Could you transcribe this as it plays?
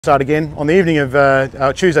Start again. On the evening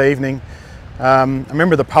of Tuesday evening, a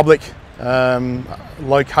member of the public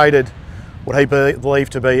located what he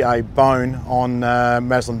believed to be a bone on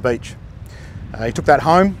Maslin Beach. He took that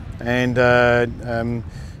home, and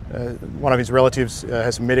one of his relatives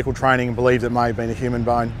has some medical training and believed it may have been a human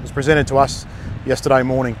bone. It was presented to us yesterday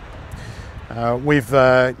morning. We've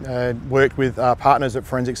worked with our partners at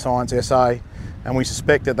Forensic Science SA, and we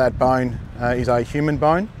suspect that that bone is a human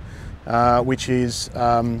bone. Which is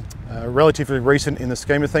relatively recent in the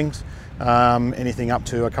scheme of things, anything up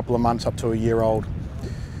to a couple of months, up to a year old.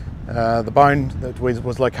 The bone that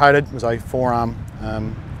was located was a forearm,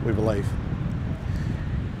 we believe.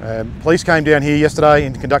 Police came down here yesterday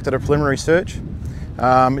and conducted a preliminary search.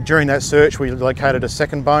 During that search we located a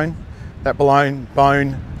second bone. That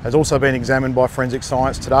bone has also been examined by Forensic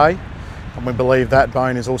Science today, and we believe that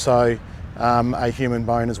bone is also a human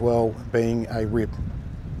bone as well, being a rib.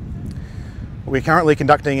 We're currently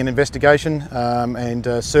conducting an investigation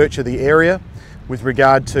and search of the area with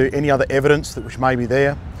regard to any other evidence which may be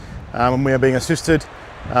there. And we are being assisted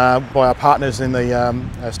by our partners in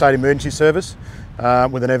the State Emergency Service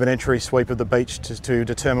with an evidentiary sweep of the beach to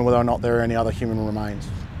determine whether or not there are any other human remains.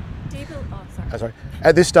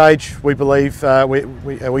 At this stage, we believe,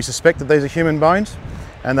 we suspect that these are human bones,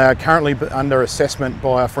 and they are currently under assessment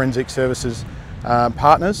by our Forensic Services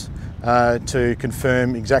partners to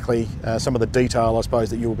confirm exactly some of the detail, I suppose,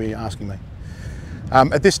 that you'll be asking me.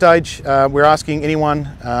 At this stage, we're asking anyone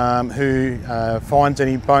who finds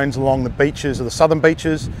any bones along the beaches or the southern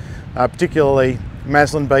beaches, particularly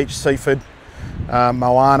Maslin Beach, Seaford,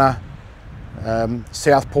 Moana,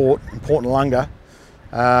 Southport and Port Noarlunga.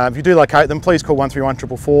 If you do locate them, please call 131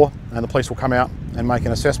 444 and the police will come out and make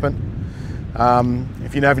an assessment.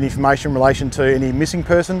 If you have any information in relation to any missing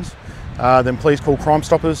persons, then please call Crime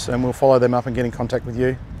Stoppers and we'll follow them up and get in contact with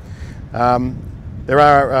you. There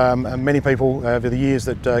are many people over the years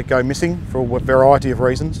that go missing for a variety of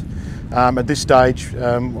reasons. At this stage,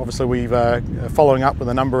 obviously we're following up with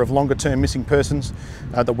a number of longer term missing persons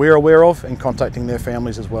that we're aware of and contacting their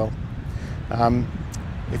families as well.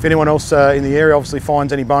 If anyone else in the area obviously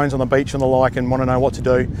finds any bones on the beach and the like and want to know what to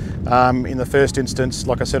do, in the first instance,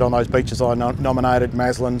 like I said, on those beaches I nominated,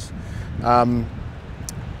 Maslin's,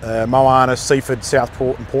 Moana, Seaford,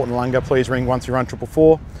 Southport and Port Noarlunga, please ring 131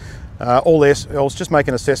 444. All else, just make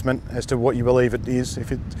an assessment as to what you believe it is.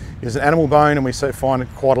 If it is an animal bone and we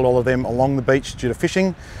find quite a lot of them along the beach due to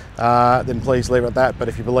fishing, then please leave it at that. But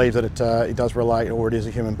if you believe that it does relate or it is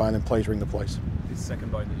a human bone, then please ring the police. This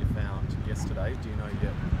second bone that you found yesterday, do you know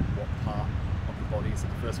yet what part of the body is it?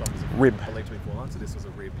 The first one was a rib, believed to be forearm, so this was a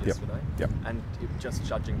rib yesterday. Yep. And just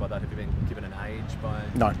judging by that, have you been given an age by?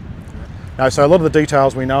 No. No, so a lot of the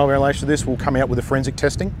details we know in relation to this will come out with the forensic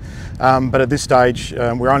testing, but at this stage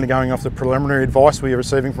we're only going off the preliminary advice we are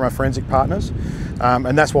receiving from our forensic partners,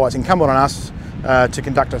 and that's why it's incumbent on us to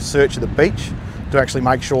conduct a search of the beach to actually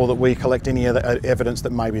make sure that we collect any other evidence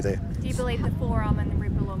that may be there. Do you believe the forearm and the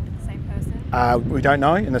rib belong to the same person? We don't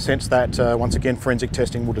know, in the sense that once again forensic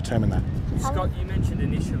testing will determine that. Scott, you mentioned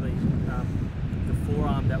initially the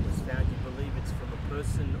forearm that was found. You believe it's from a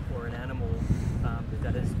person or an animal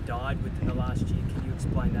that has died within the last year. Can you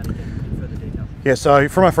explain that again in further detail? Yeah, so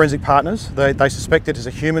from our forensic partners, they suspect it is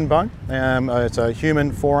a human bone. It's a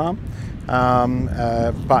human forearm,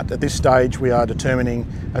 but at this stage we are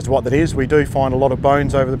determining as to what that is. We do find a lot of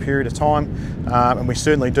bones over the period of time, and we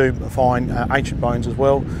certainly do find ancient bones as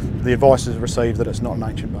well. The advice is received that it's not an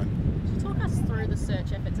ancient bone. Talk us through the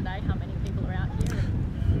search effort today. How many people are out here?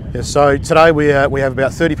 Yeah, so today we have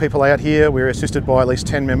about 30 people out here. We're assisted by at least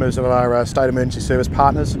 10 members of our State Emergency Service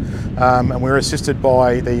partners, and we're assisted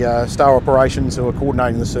by the Star Operations who are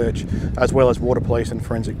coordinating the search, as well as Water Police and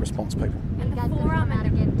Forensic Response people. And the forearm out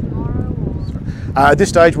again tomorrow? At this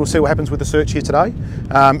stage we'll see what happens with the search here today.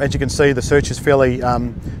 As you can see, the search is fairly a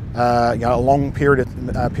long period,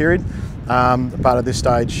 but at this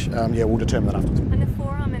stage yeah, we'll determine that afterwards. And the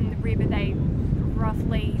forearm and the rib, are they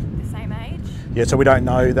roughly the same age? Yeah, so we don't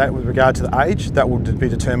know that with regard to the age. That will be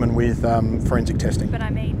determined with forensic testing. But I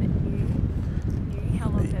mean, new, how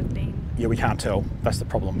long they've been? Yeah, we can't tell. That's the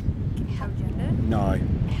problem. How gendered? No.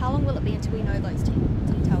 How long will it be until we know those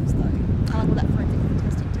details though? How long will that forensic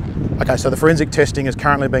testing take? Okay, so the forensic testing is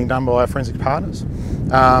currently being done by our forensic partners,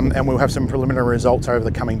 and we'll have some preliminary results over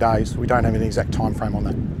the coming days. We don't have an exact time frame on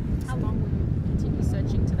that. How long will you continue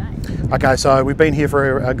searching today? Okay, so we've been here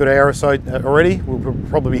for a good hour or so already. We'll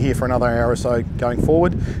probably be here for another hour or so going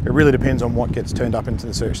forward. It really depends on what gets turned up into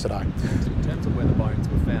the search today. In terms of where the bones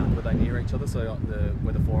were found, were they near each other? So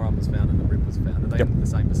where the forearm was found and the rib was found, are they in the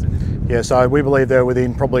same vicinity? Yeah, so we believe they're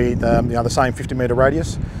within probably the same 50-metre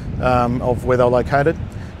radius of where they're located.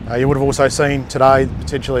 You would have also seen today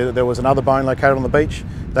potentially that there was another bone located on the beach.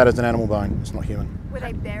 That is an animal bone, it's not human. Were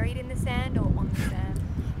they buried in the sand or on the sand?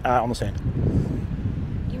 On the sand.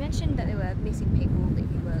 You mentioned that there were missing people that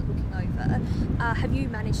you were looking over. Have you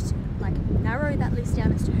managed to narrow that list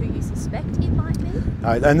down as to who you suspect it might be?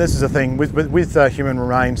 And this is the thing with human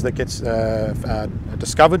remains that gets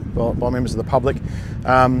discovered by members of the public.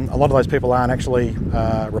 A lot of those people aren't actually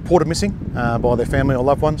reported missing by their family or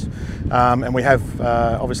loved ones, and we have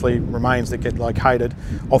obviously remains that get located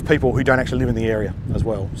of people who don't actually live in the area as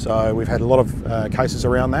well. So we've had a lot of cases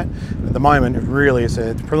around that. At the moment, it really is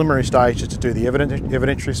a preliminary stage just to do the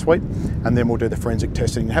evidentiary sweep, and then we'll do the forensic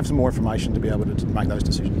testing and have some more information to be able to make those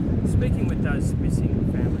decisions. Speaking with those missing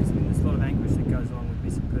families, I mean, there's a lot of anguish that goes along with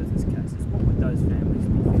missing persons cases. What would those families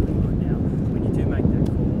be feeling right now when you do make that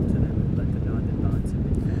call to them and let them know that bones have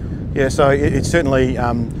been found? Yeah, so it's certainly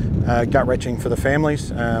gut-wrenching for the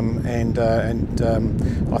families, and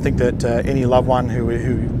I think that any loved one who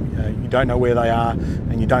you don't know where they are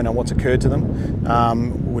and you don't know what's occurred to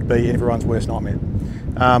them would be everyone's worst nightmare.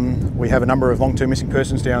 We have a number of long-term missing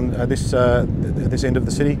persons down this end of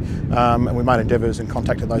the city, and we made endeavours and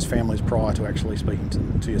contacted those families prior to actually speaking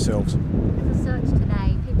to yourselves. With the search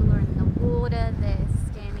today, people are in the water, they're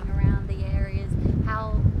scanning around the areas.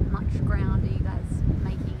 How much ground are you guys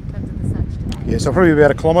making in terms of the search today? Yeah, so probably about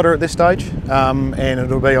 1 kilometre at this stage, and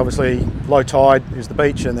it'll be obviously low tide is the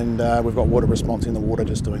beach, and then we've got water response in the water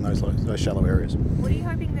just doing those shallow areas. What are you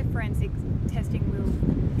hoping the forensic testing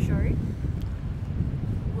will show?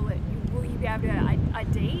 Will you be able to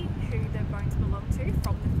ID who the bones belong to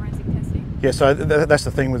from the forensic testing? Yeah, so that's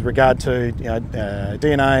the thing with regard to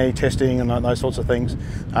DNA testing and those sorts of things.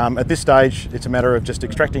 At this stage, it's a matter of just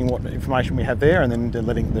extracting what information we have there and then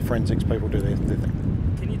letting the forensics people do their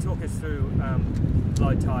thing. Can you talk us through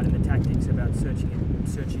low tide and the tactics about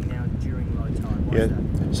searching now during low tide? Why is that?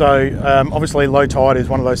 So obviously low tide is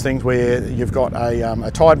one of those things where you've got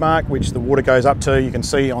a tide mark which the water goes up to. You can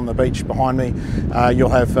see on the beach behind me, you'll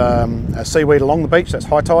have a seaweed along the beach, that's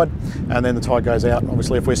high tide, and then the tide goes out.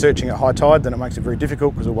 Obviously if we're searching at high tide, then it makes it very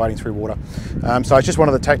difficult because we're wading through water. So it's just one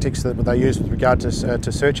of the tactics that they use with regard to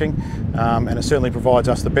searching, and it certainly provides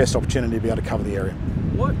us the best opportunity to be able to cover the area.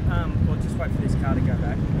 What, well, just wait for this car to go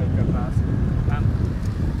back, go past.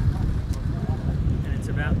 And it's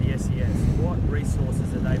about the SES. What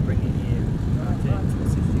resources are they bringing here to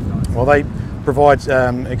assist you guys? Well, they provide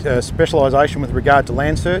specialisation with regard to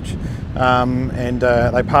land search, and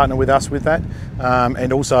they partner with us with that,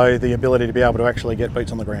 and also the ability to be able to actually get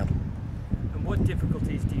boots on the ground. And what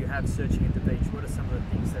difficulties do you have searching at the beach? What are some of the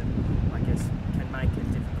things that I guess can make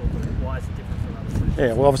it difficult, or why is it different from other searches?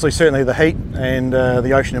 Yeah, well, obviously certainly the heat and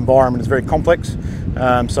the ocean environment is very complex,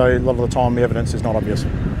 so a lot of the time the evidence is not obvious.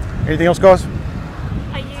 Anything else, guys?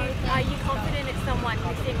 Are you confident it's someone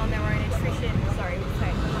missing on their own attrition? Sorry, we'll say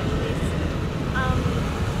it like this. Are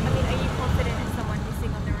you confident it's someone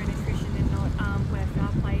missing on their own attrition and not where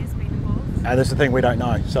foul play has been involved? That's the thing, we don't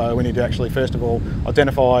know. So we need to actually first of all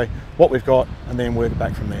identify what we've got and then work it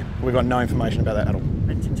back from there. We've got no information about that at all.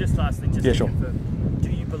 And just lastly, just Yeah, to sure. confirm, do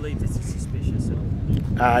you believe this is suspicious at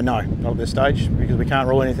all? No, not at this stage because we can't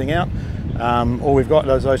rule anything out. All we've got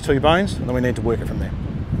is those 2 bones and then we need to work it from there.